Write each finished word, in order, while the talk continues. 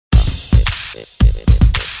It's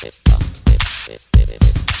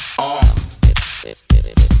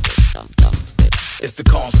the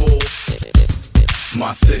console.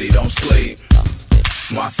 My city don't sleep.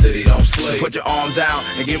 My city don't sleep. Put your arms out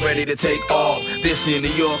and get ready to take off. This year New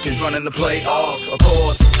York is running the playoffs. Of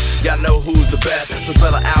course, y'all know who's the best, so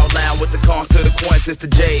spell it out loud with the consequence. It's the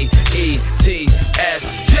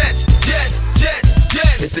J.E.T.S. Jets, Jets, Jets,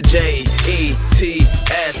 Jets. It's the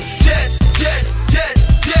J.E.T.S. Jets, Jets, Jets,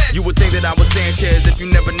 Jets. You would think that I was Sanchez if you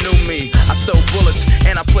never knew me. I throw bullets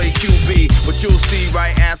and I play QB, but you'll see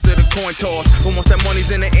right after the coin toss. But once that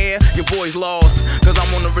money's in the air, your boy's lost. Cause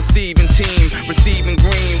I'm on the receiving team, receiving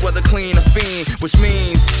green, whether clean or fiend, which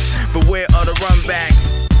means beware of the run back,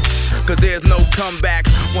 cause there's no comeback.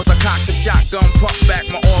 Once I cock the shotgun, pump back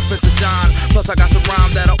my offensive shine. Plus I got some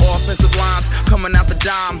rhymes that are offensive lines coming out the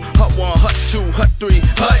dime. Hut 1, hut 2, hut 3,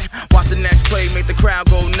 hut. Watch the next play, make the crowd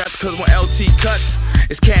go nuts. Cause when LT cuts,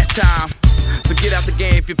 it's cash time. So get out the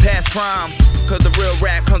game if you pass prime, cause the real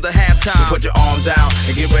rap comes at halftime. So put your arms out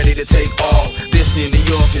and get ready to take off. This year New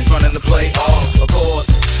York is running the playoffs. Of course,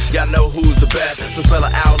 y'all know who's the best, so spell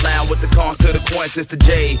it out loud with the consequence. It's the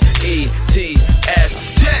J.E.T.S.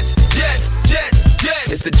 Jets, Jets, Jets,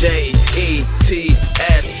 Jets. It's the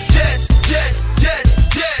J.E.T.S. Jets, Jets, Jets,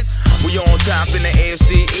 Jets. We on top in the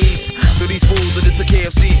AFC East, so these fools are just a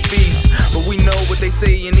KFC feast. But we know what they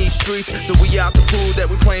say in these streets, so we out to prove that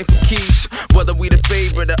we playing for keeps. Whether we the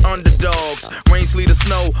favorite or underdogs, rain, sleet, or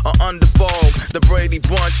snow, or under fog, the Brady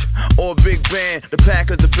Bunch or Big Ben, the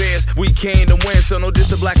Packers, the Bears, we came to win. So no diss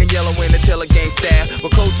the black and yellow in the Taylor gang staff.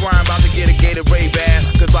 But Coach Ryan about to get a Gatorade bath,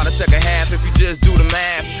 cause by the second half, if you just do the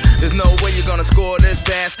math, there's no way you're gonna score this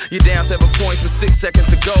fast. You're down 7 points with 6 seconds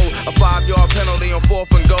to go. A 5-yard penalty on 4th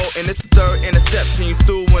and goal, and it's the 3rd interception you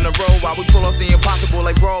threw in a row. While we pull off the impossible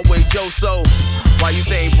like Broadway Joe. So why you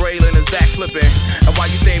think Braylon is back flipping, and why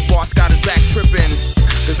you think Bart Scott is back tripping?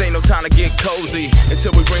 Cause ain't no time to get cozy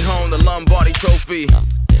until we bring home the Lombardi trophy.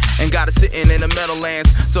 And got it sitting in the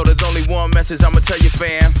Meadowlands, so there's only one message I'ma tell you,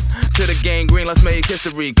 fam. To the gang green, let's make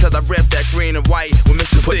history, cause I rep that green and white with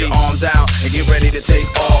Mr. C. Put your arms out and get ready to take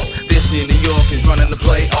off. This year New York is running the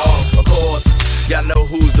playoffs. Of course, y'all know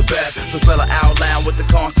who's the best, so spell it out loud with the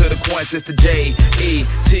consequence. It's the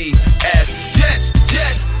J.E.T.S. Jets,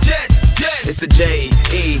 Jets, Jets, Jets. It's the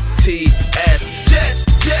J.E.T.S. Jets,